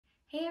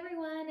Hey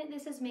everyone,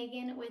 this is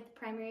Megan with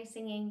Primary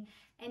Singing,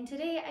 and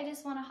today I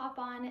just want to hop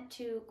on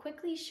to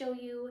quickly show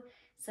you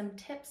some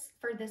tips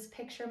for this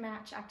picture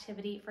match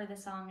activity for the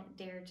song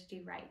Dare to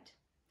Do Right.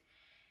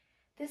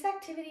 This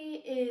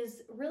activity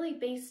is really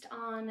based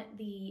on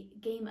the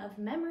game of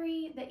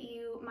memory that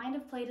you might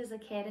have played as a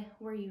kid,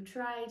 where you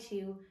try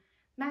to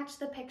match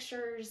the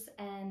pictures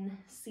and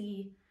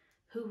see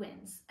who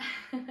wins.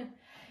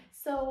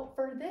 So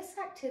for this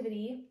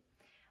activity,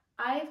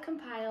 I've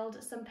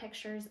compiled some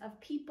pictures of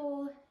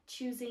people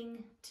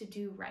choosing to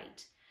do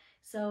right.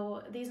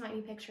 So these might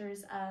be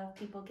pictures of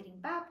people getting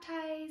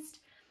baptized,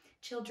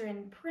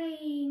 children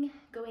praying,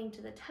 going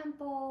to the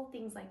temple,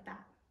 things like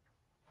that.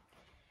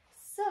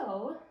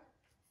 So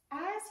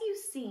as you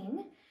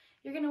sing,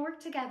 you're going to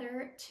work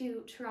together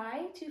to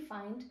try to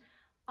find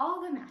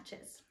all the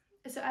matches.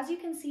 So as you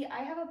can see,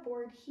 I have a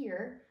board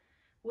here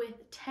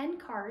with 10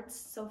 cards,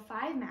 so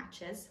 5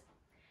 matches,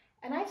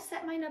 and I've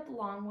set mine up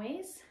long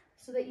ways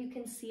so that you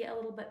can see it a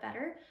little bit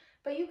better,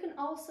 but you can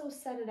also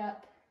set it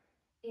up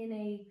in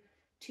a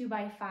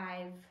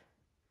 2x5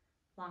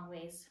 long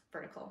ways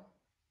vertical.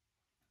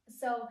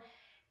 So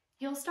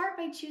you'll start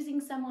by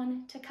choosing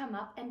someone to come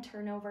up and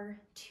turn over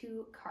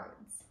 2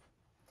 cards.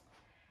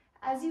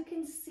 As you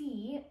can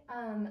see,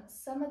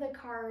 some of the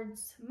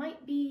cards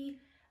might be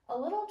a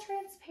little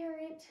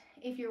transparent.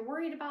 If you're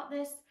worried about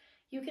this,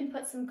 you can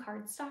put some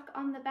cardstock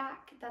on the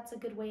back. That's a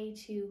good way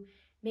to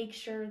make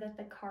sure that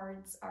the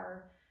cards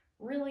are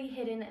really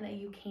hidden and that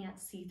you can't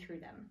see through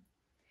them.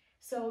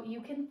 So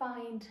you can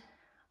find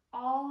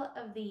all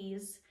of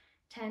these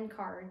 10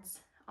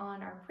 cards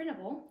on our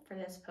printable for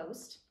this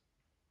post.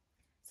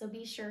 So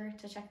be sure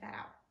to check that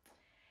out.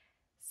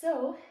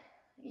 So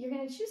you're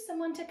going to choose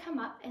someone to come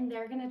up and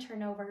they're going to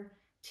turn over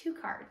 2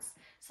 cards.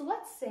 So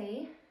let's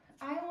say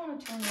I want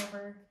to turn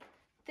over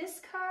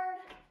this card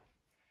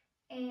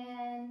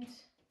and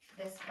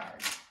this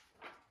card.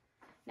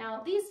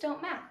 Now these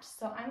don't match,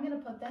 so I'm going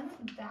to put them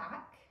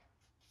back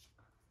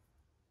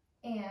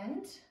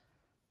and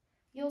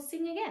you'll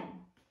sing again.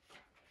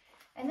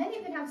 And then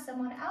you can have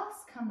someone else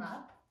come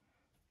up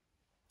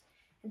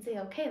and say,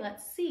 okay,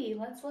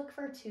 let's look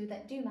for 2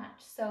 that do match.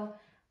 So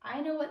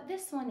I know what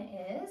this one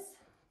is,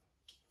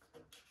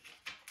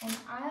 and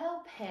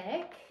I'll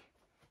pick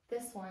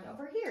this one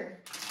over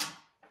here.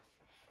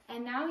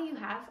 And now you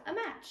have a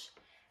match.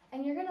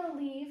 And you're gonna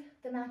leave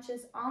the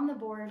matches on the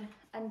board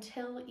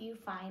until you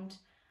find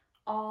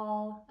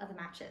all of the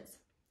matches.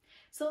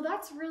 So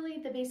that's really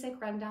the basic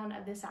rundown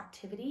of this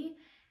activity.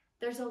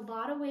 There's a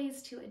lot of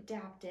ways to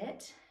adapt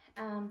it.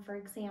 For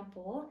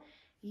example,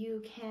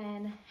 you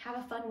can have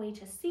a fun way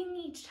to sing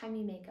each time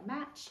you make a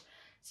match.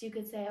 So you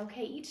could say,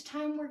 okay, each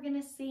time we're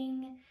gonna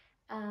sing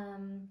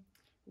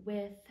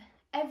with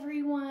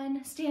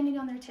everyone standing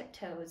on their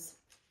tiptoes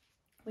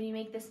when you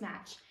make this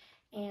match.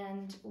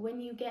 And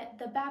when you get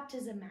the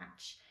baptism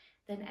match,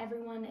 then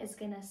everyone is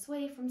gonna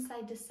sway from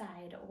side to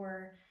side,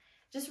 or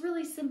just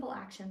really simple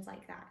actions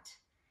like that.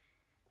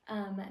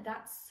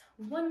 That's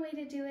one way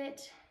to do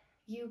it.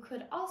 You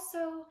could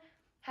also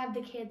have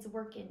the kids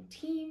work in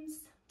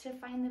teams to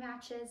find the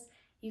matches.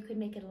 You could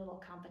make it a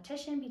little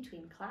competition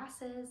between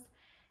classes.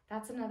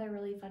 That's another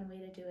really fun way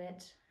to do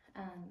it.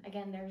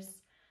 Again, there's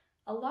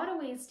a lot of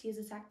ways to use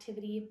this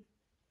activity.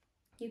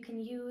 You can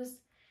use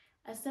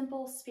a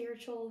simple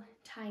spiritual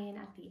tie-in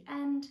at the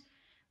end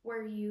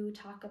where you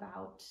talk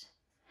about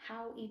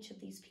how each of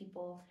these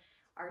people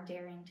are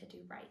daring to do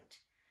right.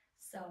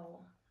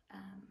 So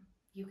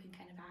you can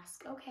kind of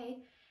ask,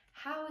 okay,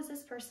 how is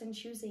this person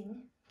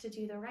choosing to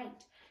do the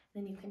right?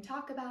 Then you can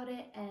talk about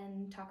it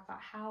and talk about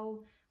how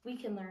we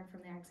can learn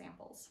from their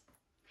examples.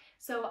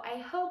 So I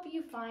hope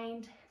you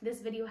find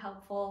this video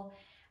helpful.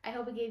 I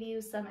hope it gave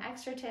you some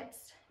extra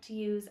tips to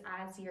use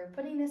as you're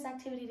putting this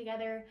activity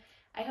together.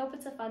 I hope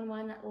it's a fun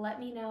one. Let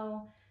me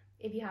know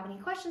if you have any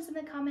questions in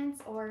the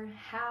comments or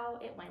how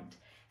it went.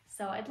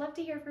 So I'd love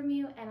to hear from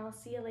you, and I'll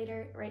see you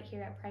later right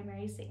here at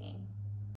Primary Singing.